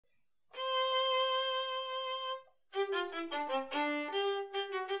The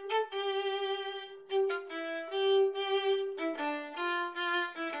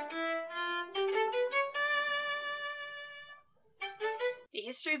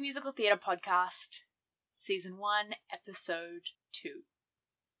History of Musical Theatre Podcast, Season 1, Episode 2.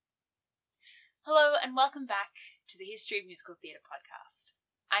 Hello and welcome back to the History of Musical Theatre Podcast.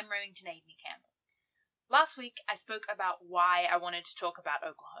 I'm Remington Aidney Campbell. Last week I spoke about why I wanted to talk about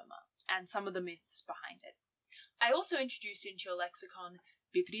Oklahoma and some of the myths behind it. I also introduced into your lexicon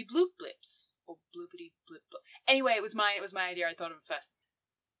bippity bloop blips, or bloopity blip blip. Anyway, it was my idea, I thought of it first.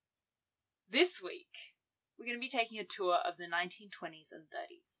 This week, we're going to be taking a tour of the 1920s and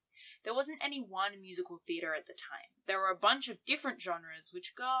 30s. There wasn't any one musical theatre at the time. There were a bunch of different genres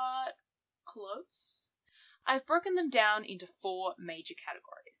which got close. I've broken them down into 4 major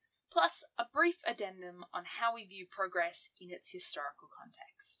categories, plus a brief addendum on how we view progress in its historical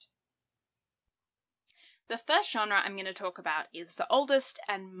context. The first genre I'm going to talk about is the oldest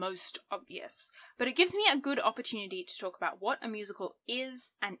and most obvious, but it gives me a good opportunity to talk about what a musical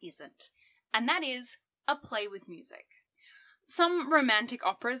is and isn't, and that is a play with music. Some romantic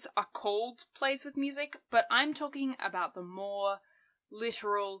operas are called plays with music, but I'm talking about the more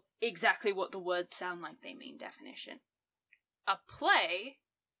literal, exactly what the words sound like they mean definition. A play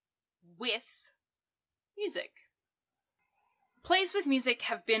with music. Plays with music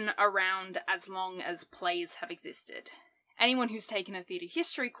have been around as long as plays have existed. Anyone who's taken a theatre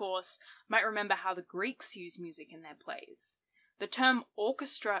history course might remember how the Greeks used music in their plays. The term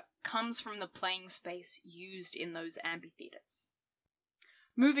orchestra comes from the playing space used in those amphitheatres.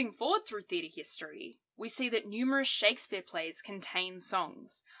 Moving forward through theatre history, we see that numerous Shakespeare plays contain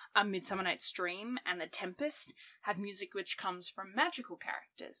songs. A Midsummer Night's Dream and The Tempest have music which comes from magical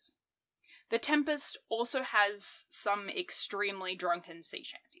characters. The Tempest also has some extremely drunken sea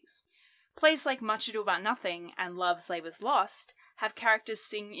shanties. Plays like Much Ado About Nothing and Love's Labour's Lost have characters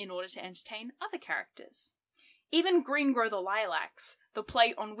sing in order to entertain other characters. Even Green Grow the Lilacs, the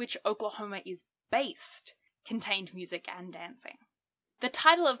play on which Oklahoma is based, contained music and dancing. The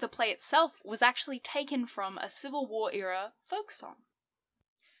title of the play itself was actually taken from a Civil War-era folk song.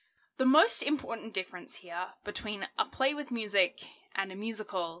 The most important difference here between a play with music and a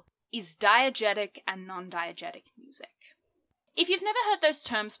musical is diegetic and non-diegetic music. If you've never heard those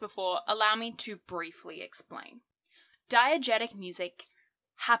terms before, allow me to briefly explain. Diegetic music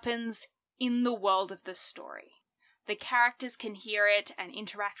happens in the world of the story. The characters can hear it and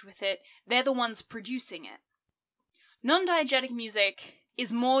interact with it. They're the ones producing it. Non-diegetic music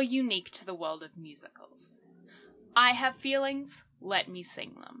is more unique to the world of musicals. I have feelings, let me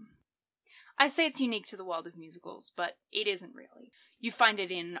sing them. I say it's unique to the world of musicals, but it isn't really. You find it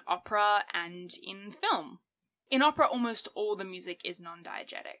in opera and in film. In opera, almost all the music is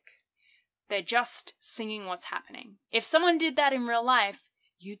non-diegetic. They're just singing what's happening. If someone did that in real life,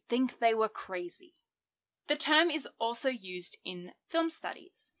 you'd think they were crazy. The term is also used in film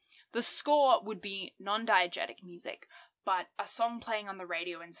studies. The score would be non-diegetic music, but a song playing on the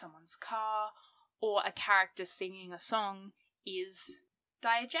radio in someone's car, or a character singing a song, is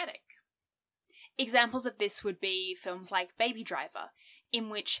diegetic. Examples of this would be films like Baby Driver, in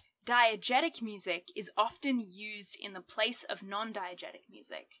which diegetic music is often used in the place of non-diegetic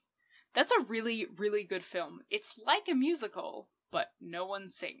music. That's a really, really good film. It's like a musical, but no one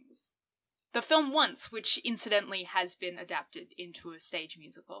sings. The film Once, which incidentally has been adapted into a stage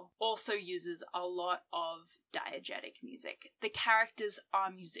musical, also uses a lot of diegetic music. The characters are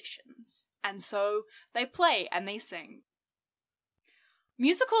musicians, and so they play and they sing.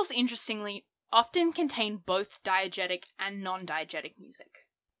 Musicals, interestingly, often contain both diegetic and non-diegetic music.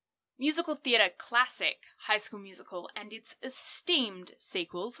 Musical theatre classic High School Musical and its esteemed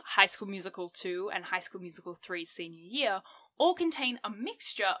sequels, High School Musical 2 and High School Musical 3 Senior Year, all contain a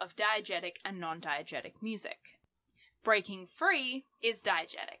mixture of diegetic and non-diegetic music. Breaking Free is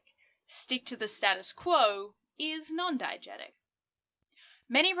diegetic. Stick to the Status Quo is non-diegetic.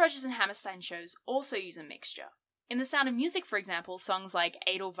 Many Rodgers and Hammerstein shows also use a mixture. In The Sound of Music, for example, songs like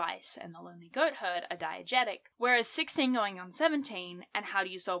Edelweiss and The Lonely Goatherd are diegetic, whereas 16 Going on 17 and How Do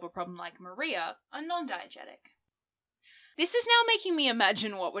You Solve a Problem Like Maria are non-diegetic. This is now making me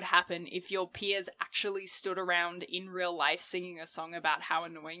imagine what would happen if your peers actually stood around in real life singing a song about how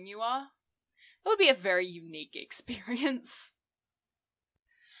annoying you are. It would be a very unique experience.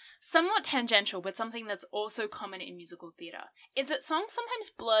 Somewhat tangential, but something that's also common in musical theatre, is that songs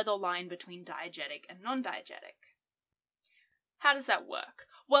sometimes blur the line between diegetic and non-diegetic. How does that work?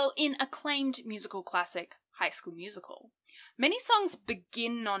 Well, in acclaimed musical classic High School Musical, many songs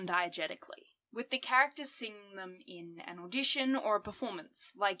begin non-diegetically, with the characters singing them in an audition or a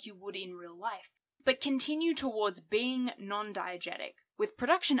performance, like you would in real life. but continue towards being non-diegetic, with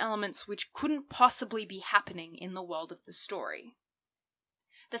production elements which couldn't possibly be happening in the world of the story.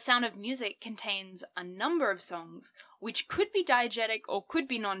 The Sound of Music contains a number of songs which could be diegetic or could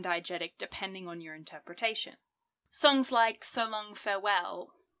be non-diegetic depending on your interpretation. Songs like So Long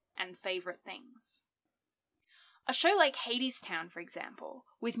Farewell and Favourite Things. A show like Hadestown, for example,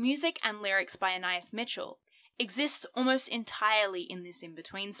 with music and lyrics by Anais Mitchell, exists almost entirely in this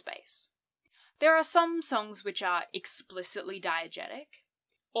in-between space. There are some songs which are explicitly diegetic.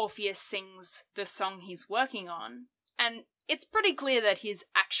 Orpheus sings the song he's working on, and it's pretty clear that he's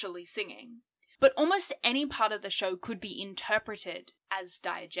actually singing. But almost any part of the show could be interpreted as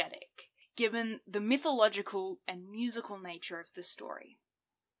diegetic, given the mythological and musical nature of the story.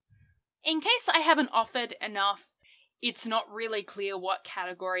 In case I haven't offered enough, it's not really clear what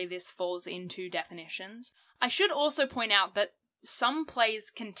category this falls into definitions, I should also point out that some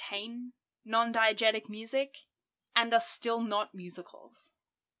plays contain non-diegetic music and are still not musicals.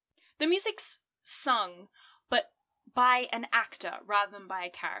 The music's sung, but by an actor rather than by a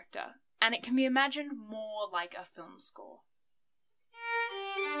character, and it can be imagined more like a film score.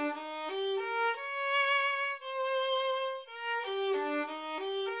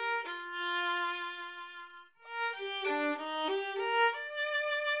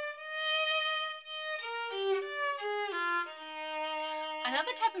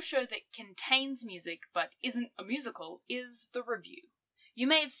 Another type of show that contains music but isn't a musical is the revue. You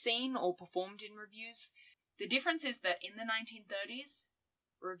may have seen or performed in revues. The difference is that in the 1930s,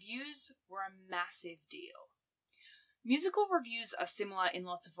 revues were a massive deal. Musical revues are similar in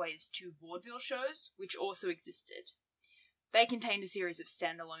lots of ways to vaudeville shows, which also existed. They contained a series of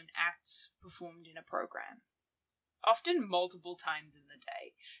standalone acts performed in a program, often multiple times in the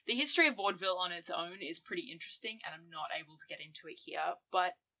day. The history of vaudeville on its own is pretty interesting, and I'm not able to get into it here,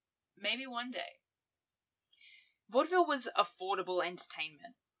 but maybe one day. Vaudeville was affordable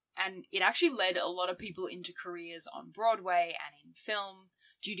entertainment, and it actually led a lot of people into careers on Broadway and in film.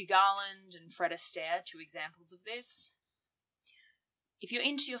 Judy Garland and Fred Astaire, two examples of this. If you're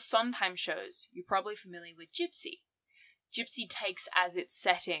into your Sondheim shows, you're probably familiar with Gypsy. Gypsy takes as its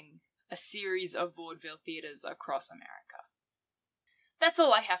setting a series of vaudeville theatres across America. That's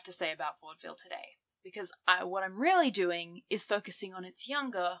all I have to say about vaudeville today, because what I'm really doing is focusing on its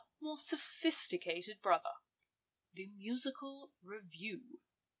younger, more sophisticated brother, the musical revue.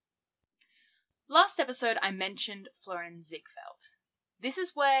 Last episode I mentioned Florin Ziegfeld. This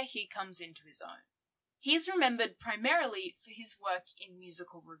is where he comes into his own. He is remembered primarily for his work in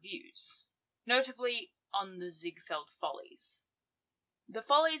musical revues, notably on the Ziegfeld Follies. The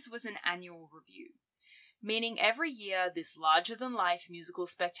Follies was an annual revue, meaning every year this larger-than-life musical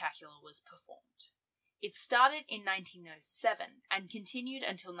spectacular was performed. It started in 1907 and continued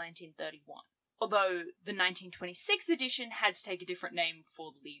until 1931, although the 1926 edition had to take a different name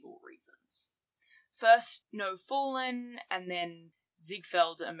for legal reasons. First, No Foolin', and then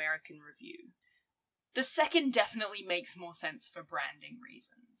Ziegfeld American Revue. The second definitely makes more sense for branding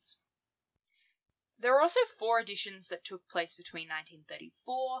reasons. There are also 4 editions that took place between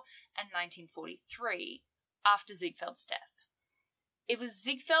 1934 and 1943, after Ziegfeld's death. It was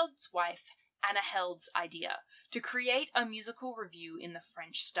Ziegfeld's wife, Anna Held's idea to create a musical revue in the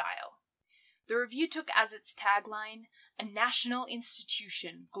French style. The revue took as its tagline, "A national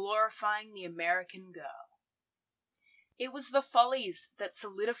institution glorifying the American girl." It was the Follies that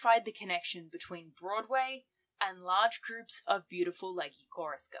solidified the connection between Broadway and large groups of beautiful leggy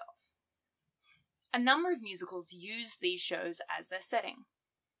chorus girls. A number of musicals use these shows as their setting.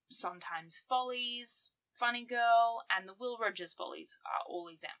 Sondheim's Follies, Funny Girl, and the Will Rogers Follies are all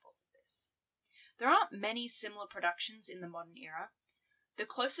examples of this. There aren't many similar productions in the modern era. The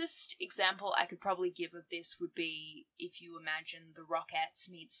closest example I could probably give of this would be if you imagine the Rockettes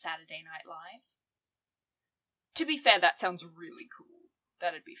meets Saturday Night Live. To be fair, that sounds really cool.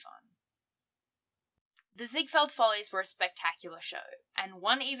 That'd be fun. The Ziegfeld Follies were a spectacular show, and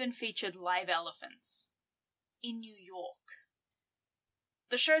one even featured live elephants in New York.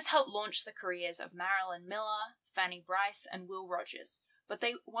 The shows helped launch the careers of Marilyn Miller, Fanny Brice, and Will Rogers, but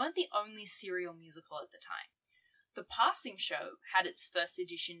they weren't the only serial musical at the time. The Passing Show had its first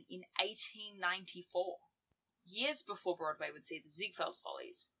edition in 1894. Years before Broadway would see the Ziegfeld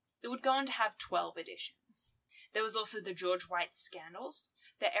Follies, it would go on to have 12 editions. There was also the George White's Scandals,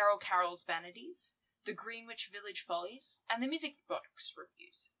 the Errol Carroll's Vanities, the Greenwich Village Follies, and the Music Box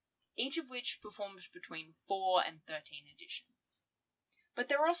Revues, each of which performed between 4 and 13 editions. But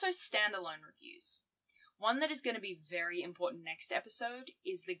there are also standalone revues. One that is going to be very important next episode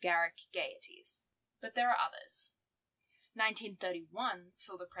is the Garrick Gaieties, but there are others. 1931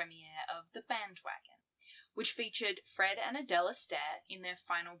 saw the premiere of The Bandwagon, which featured Fred and Adele Astaire in their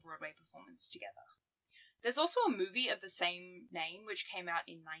final Broadway performance together. There's also a movie of the same name which came out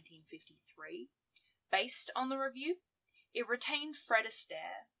in 1953, based on the revue. It retained Fred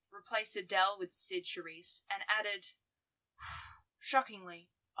Astaire, replaced Adele with Sid Charisse, and added, shockingly,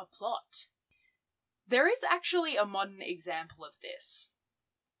 a plot. There is actually a modern example of this.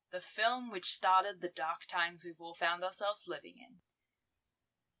 The film which started the dark times we've all found ourselves living in.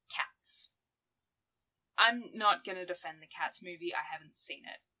 Cats. I'm not going to defend the Cats movie, I haven't seen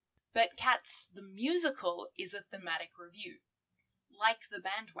it. But Cats the musical is a thematic revue, like The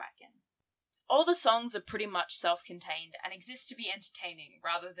Bandwagon. All the songs are pretty much self-contained and exist to be entertaining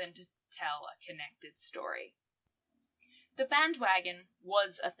rather than to tell a connected story. The Bandwagon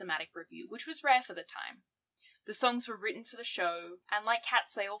was a thematic revue, which was rare for the time. The songs were written for the show, and like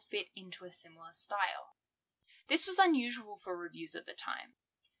Cats, they all fit into a similar style. This was unusual for revues at the time,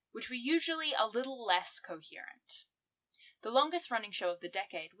 which were usually a little less coherent. The longest running show of the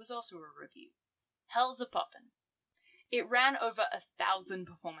decade was also a revue, Hell's a Poppin'. It ran over 1,000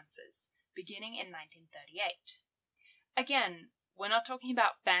 performances, beginning in 1938. Again, we're not talking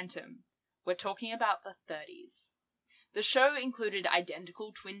about Phantom, we're talking about the 30s. The show included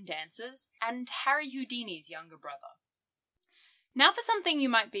identical twin dancers and Harry Houdini's younger brother. Now for something you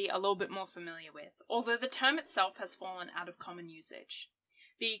might be a little bit more familiar with, although the term itself has fallen out of common usage.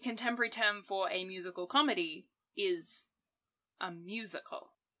 The contemporary term for a musical comedy is a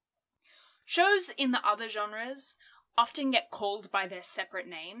musical. Shows in the other genres often get called by their separate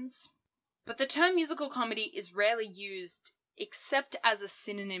names, but the term musical comedy is rarely used except as a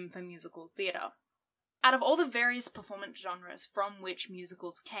synonym for musical theatre. Out of all the various performance genres from which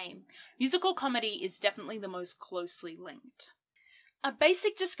musicals came, musical comedy is definitely the most closely linked. A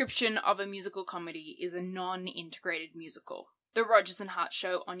basic description of a musical comedy is a non-integrated musical. The Rodgers and Hart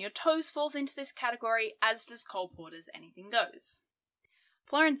show On Your Toes falls into this category, as does Cole Porter's Anything Goes.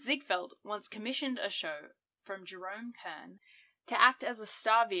 Florence Ziegfeld once commissioned a show from Jerome Kern to act as a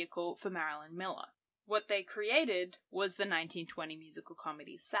star vehicle for Marilyn Miller. What they created was the 1920 musical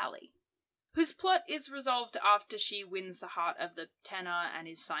comedy Sally, whose plot is resolved after she wins the heart of the tenor and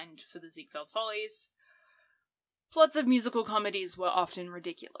is signed for the Ziegfeld Follies. Plots of musical comedies were often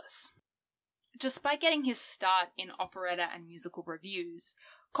ridiculous. Despite getting his start in operetta and musical revues,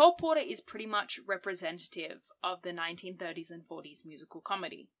 Cole Porter is pretty much representative of the 1930s and 40s musical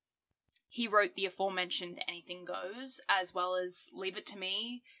comedy. He wrote the aforementioned Anything Goes, as well as Leave It to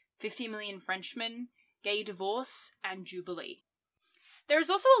Me, 50 Million Frenchmen, Gay Divorce, and Jubilee. There is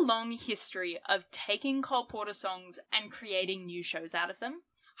also a long history of taking Cole Porter songs and creating new shows out of them.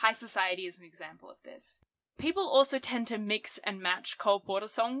 High Society is an example of this. People also tend to mix and match Cole Porter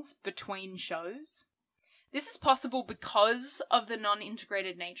songs between shows. This is possible because of the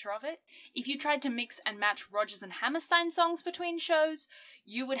non-integrated nature of it. If you tried to mix and match Rodgers and Hammerstein songs between shows,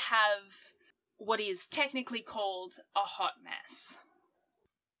 you would have what is technically called a hot mess.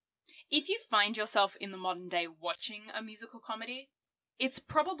 If you find yourself in the modern day watching a musical comedy, it's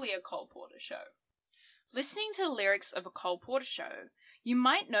probably a Cole Porter show. Listening to the lyrics of a Cole Porter show, you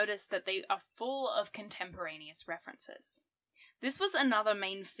might notice that they are full of contemporaneous references. This was another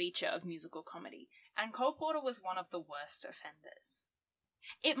main feature of musical comedy, and Cole Porter was one of the worst offenders.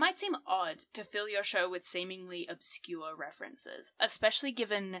 It might seem odd to fill your show with seemingly obscure references, especially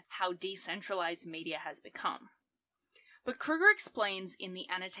given how decentralized media has become. But Kruger explains in the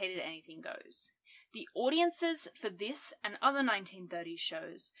annotated Anything Goes, the audiences for this and other 1930s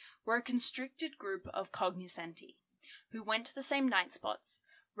shows were a constricted group of cognoscenti, who went to the same night spots,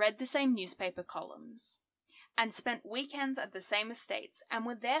 read the same newspaper columns, and spent weekends at the same estates, and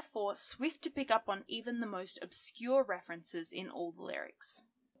were therefore swift to pick up on even the most obscure references in all the lyrics.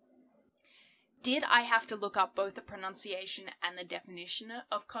 Did I have to look up both the pronunciation and the definition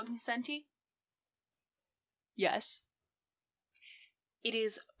of cognoscenti? Yes. It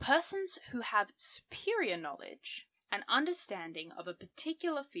is persons who have superior knowledge and understanding of a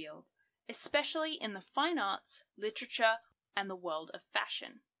particular field, especially in the fine arts, literature, and the world of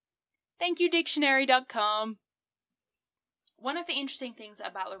fashion. Thank you, dictionary.com. One of the interesting things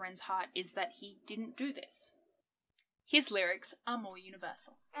about Lorenz Hart is that he didn't do this. His lyrics are more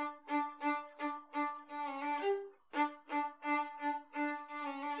universal.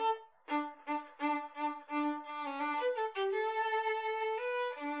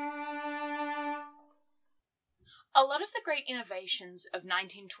 A lot of the great innovations of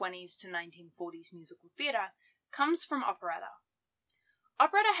 1920s to 1940s musical theatre comes from operetta.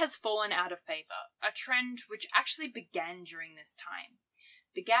 Operetta has fallen out of favour, a trend which actually began during this time.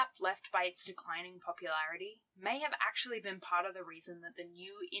 The gap left by its declining popularity may have actually been part of the reason that the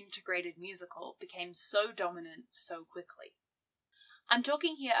new integrated musical became so dominant so quickly. I'm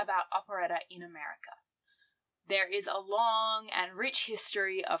talking here about operetta in America. There is a long and rich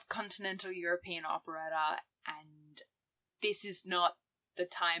history of continental European operetta, and this is not the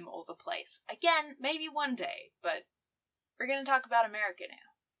time or the place. Again, maybe one day, but we're going to talk about America now.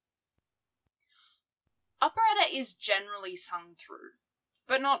 Operetta is generally sung through,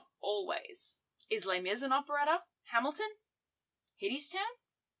 but not always. Is Les Mis an operetta? Hamilton? Hadestown?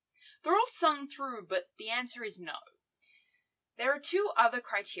 They're all sung through, but the answer is no. There are two other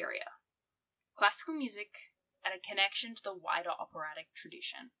criteria: classical music and a connection to the wider operatic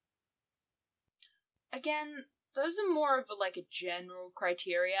tradition. Again, those are more of a general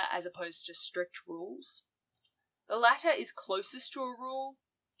criteria as opposed to strict rules. The latter is closest to a rule.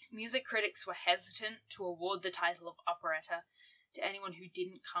 Music critics were hesitant to award the title of operetta to anyone who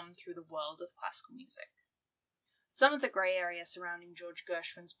didn't come through the world of classical music. Some of the grey area surrounding George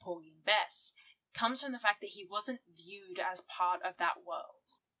Gershwin's Porgy and Bess comes from the fact that he wasn't viewed as part of that world.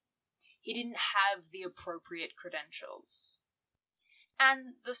 He didn't have the appropriate credentials.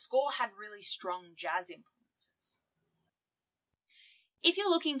 And the score had really strong jazz influences. If you're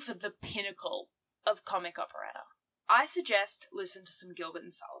looking for the pinnacle of comic operetta, I suggest listen to some Gilbert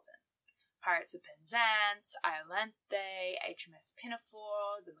and Sullivan. Pirates of Penzance, Iolanthe, HMS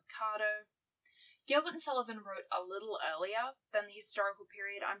Pinafore, The Mikado. Gilbert and Sullivan wrote a little earlier than the historical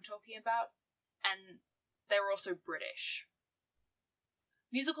period I'm talking about, and they were also British.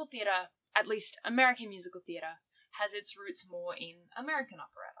 Musical theatre, at least American musical theatre, has its roots more in American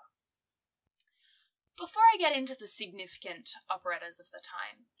operetta. Before I get into the significant operettas of the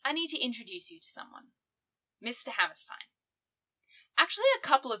time, I need to introduce you to someone. Mr. Hammerstein. Actually, a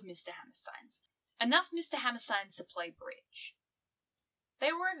couple of Mr. Hammersteins. Enough Mr. Hammersteins to play bridge.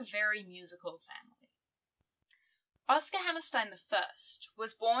 They were a very musical family. Oscar Hammerstein I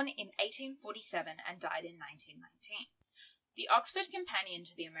was born in 1847 and died in 1919. The Oxford Companion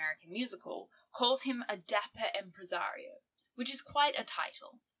to the American musical calls him a dapper impresario, which is quite a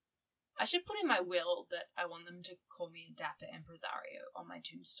title. I should put in my will that I want them to call me a dapper impresario on my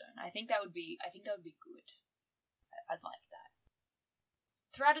tombstone. I think that would be good. I'd like that.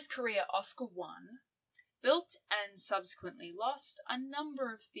 Throughout his career, Oscar built and subsequently lost a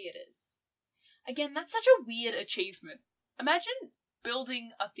number of theatres. Again, that's such a weird achievement. Imagine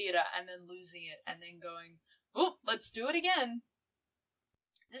building a theatre and then losing it and then going, oh, let's do it again.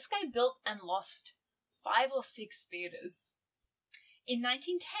 This guy built and lost 5 or 6 theatres. In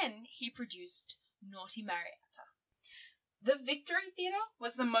 1910, he produced Naughty Marietta. The Victory Theatre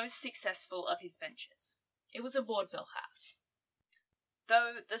was the most successful of his ventures. It was a vaudeville house.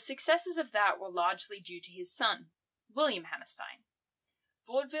 Though the successes of that were largely due to his son, William Hammerstein.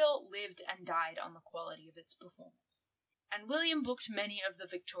 Vaudeville lived and died on the quality of its performers, and William booked many of the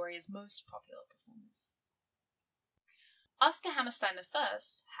Victoria's most popular performers. Oscar Hammerstein I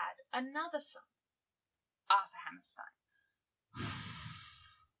had another son, Arthur Hammerstein.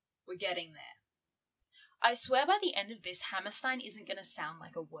 We're getting there. I swear by the end of this, Hammerstein isn't going to sound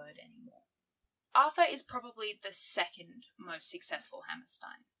like a word anymore. Arthur is probably the second most successful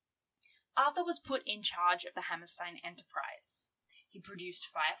Hammerstein. Arthur was put in charge of the Hammerstein enterprise. He produced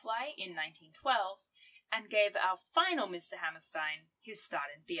Firefly in 1912 and gave our final Mr. Hammerstein his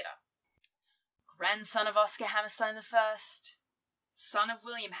start in theatre. Grandson of Oscar Hammerstein I, son of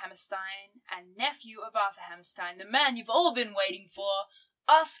William Hammerstein, and nephew of Arthur Hammerstein, the man you've all been waiting for,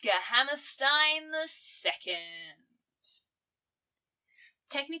 Oscar Hammerstein II.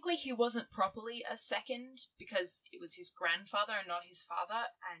 Technically, he wasn't properly a second because it was his grandfather and not his father,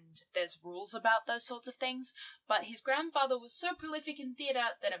 and there's rules about those sorts of things, but his grandfather was so prolific in theatre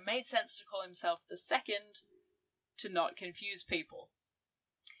that it made sense to call himself the second to not confuse people.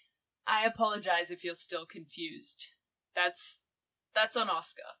 I apologize if you're still confused. That's on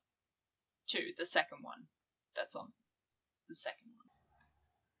Oscar. Too, the second one. That's on the second one.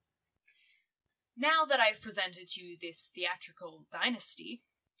 Now that I've presented to you this theatrical dynasty,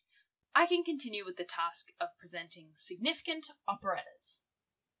 I can continue with the task of presenting significant operettas.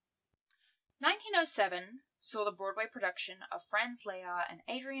 1907 saw the Broadway production of Franz Lehár and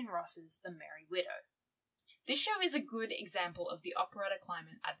Adrian Ross's The Merry Widow. This show is a good example of the operetta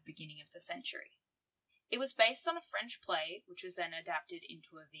climate at the beginning of the century. It was based on a French play, which was then adapted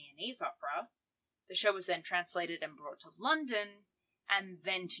into a Viennese opera. The show was then translated and brought to London, and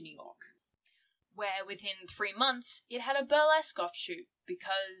then to New York, where within 3 months it had a burlesque offshoot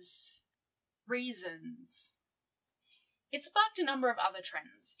because reasons. It sparked a number of other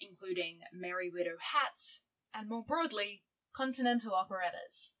trends, including Merry Widow hats, and more broadly, continental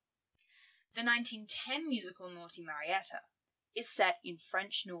operettas. The 1910 musical Naughty Marietta is set in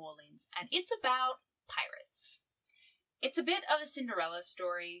French New Orleans, and it's about pirates. It's a bit of a Cinderella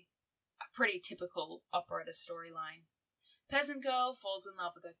story, a pretty typical operetta storyline. Peasant girl falls in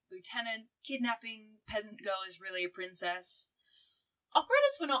love with a lieutenant, kidnapping, peasant girl is really a princess.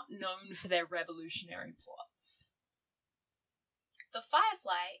 Operettas were not known for their revolutionary plots. The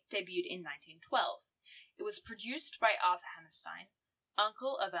Firefly debuted in 1912. It was produced by Arthur Hammerstein,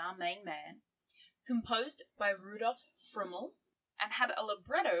 uncle of our main man, composed by Rudolf Frummel, and had a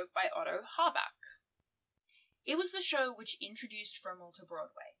libretto by Otto Harbach. It was the show which introduced Frummel to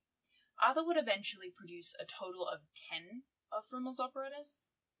Broadway. Arthur would eventually produce a total of 10 of Frummel's operettas,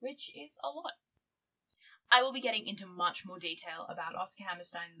 which is a lot. I will be getting into much more detail about Oscar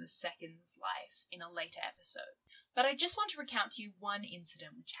Hammerstein II's life in a later episode, but I just want to recount to you one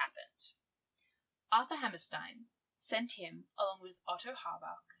incident which happened. Arthur Hammerstein sent him, along with Otto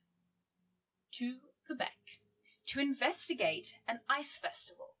Harbach, to Quebec to investigate an ice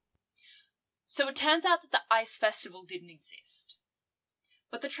festival. So it turns out that the ice festival didn't exist.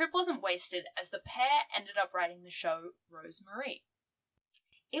 But the trip wasn't wasted, as the pair ended up writing the show Rose Marie.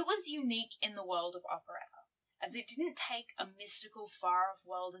 It was unique in the world of operetta, as it didn't take a mystical, far-off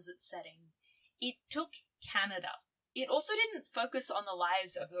world as its setting. It took Canada. It also didn't focus on the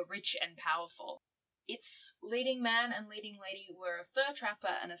lives of the rich and powerful. Its leading man and leading lady were a fur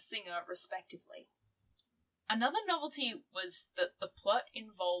trapper and a singer, respectively. Another novelty was that the plot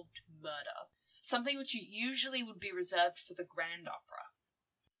involved murder, something which usually would be reserved for the grand opera.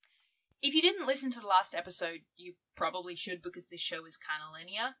 If you didn't listen to the last episode, you probably should, because this show is kind of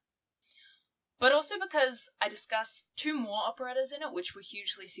linear. But also because I discuss two more operettas in it which were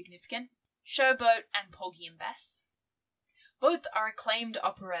hugely significant, Showboat and Porgy and Bess. Both are acclaimed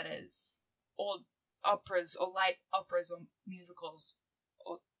operettas, or operas, or light operas, or musicals,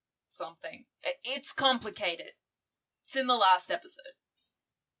 or something. It's complicated. It's in the last episode.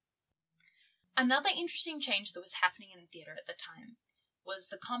 Another interesting change that was happening in theatre at the time was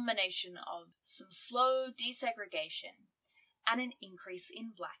the combination of some slow desegregation and an increase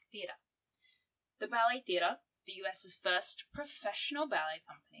in black theatre. The Ballet Theatre, the US's first professional ballet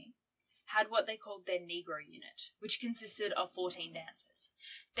company, had what they called their Negro unit, which consisted of 14 dancers.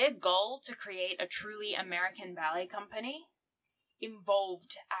 Their goal to create a truly American ballet company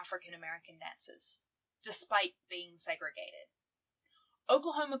involved African American dancers, despite being segregated.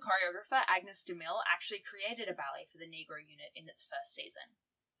 Oklahoma choreographer Agnes DeMille actually created a ballet for the Negro unit in its first season.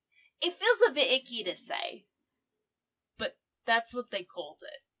 It feels a bit icky to say, but that's what they called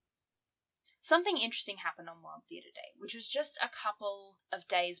it. Something interesting happened on World Theatre Day, which was just a couple of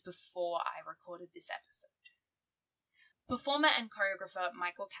days before I recorded this episode. Performer and choreographer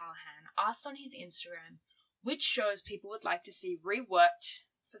Michael Callahan asked on his Instagram which shows people would like to see reworked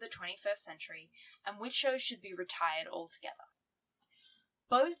for the 21st century and which shows should be retired altogether.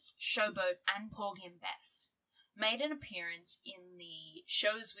 Both Showboat and Porgy and Bess made an appearance in the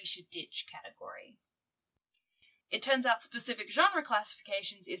Shows We Should Ditch category. It turns out specific genre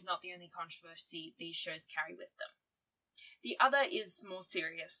classifications is not the only controversy these shows carry with them. The other is more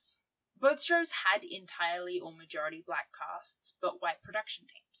serious. Both shows had entirely or majority black casts, but white production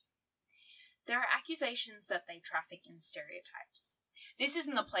teams. There are accusations that they traffic in stereotypes. This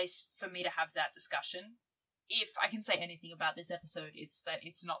isn't the place for me to have that discussion. If I can say anything about this episode, it's that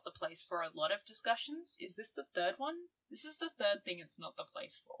it's not the place for a lot of discussions. Is this the third one? This is the third thing it's not the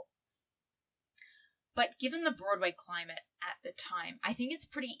place for. But given the Broadway climate at the time, I think it's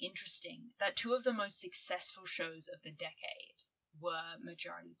pretty interesting that two of the most successful shows of the decade were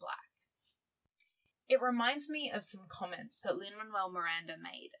majority black. It reminds me of some comments that Lin-Manuel Miranda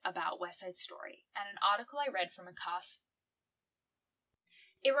made about West Side Story, and an article I read from a cast.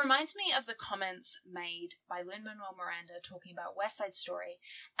 It reminds me of the comments made by Lin-Manuel Miranda talking about West Side Story,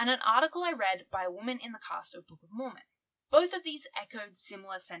 and an article I read by a woman in the cast of Book of Mormon. Both of these echoed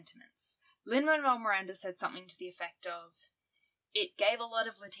similar sentiments. Lin-Manuel Miranda said something to the effect of, "It gave a lot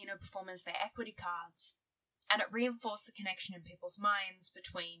of Latino performers their equity cards, and it reinforced the connection in people's minds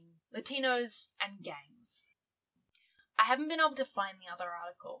between Latinos and gangs." I haven't been able to find the other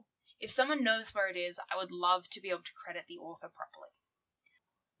article. If someone knows where it is, I would love to be able to credit the author properly.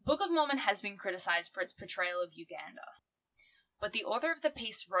 Book of Mormon has been criticised for its portrayal of Uganda, but the author of the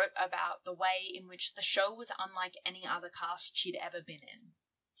piece wrote about the way in which the show was unlike any other cast she'd ever been in.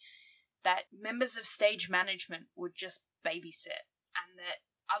 That members of stage management would just babysit, and that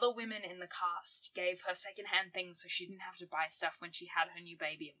other women in the cast gave her secondhand things so she didn't have to buy stuff when she had her new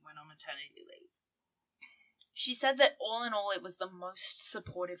baby and went on maternity leave. She said that all in all it was the most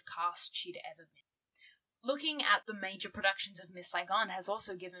supportive cast she'd ever been. Looking at the major productions of Miss Saigon has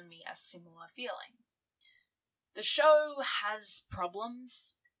also given me a similar feeling. The show has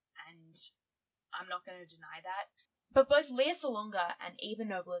problems, and I'm not going to deny that, but both Lea Salonga and Eva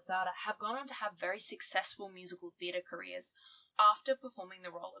Noblezada have gone on to have very successful musical theatre careers after performing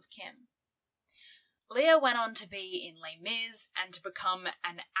the role of Kim. Lea went on to be in Les Mis and to become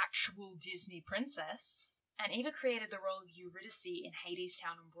an actual Disney princess, and Eva created the role of Eurydice in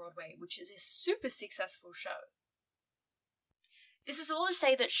Hadestown on Broadway, which is a super successful show. This is all to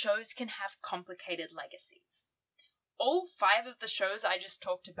say that shows can have complicated legacies. All 5 of the shows I just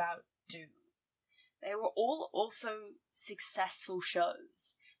talked about do. They were all also successful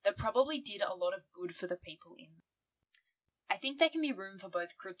shows that probably did a lot of good for the people in them. I think there can be room for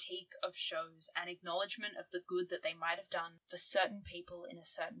both critique of shows and acknowledgement of the good that they might have done for certain people in a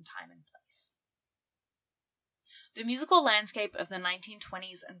certain time and place. The musical landscape of the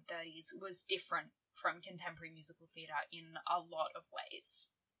 1920s and 30s was different from contemporary musical theatre in a lot of ways.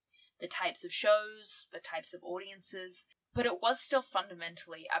 The types of shows, the types of audiences, but it was still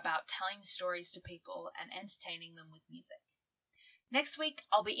fundamentally about telling stories to people and entertaining them with music. Next week,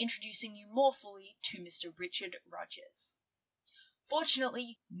 I'll be introducing you more fully to Mr. Richard Rodgers.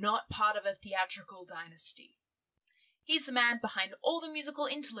 Fortunately, not part of a theatrical dynasty. He's the man behind all the musical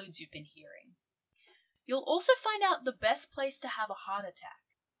interludes you've been hearing. You'll also find out the best place to have a heart attack.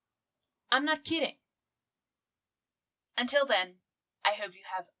 I'm not kidding. Until then, I hope you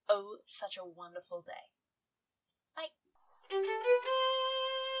have such a wonderful day. Bye.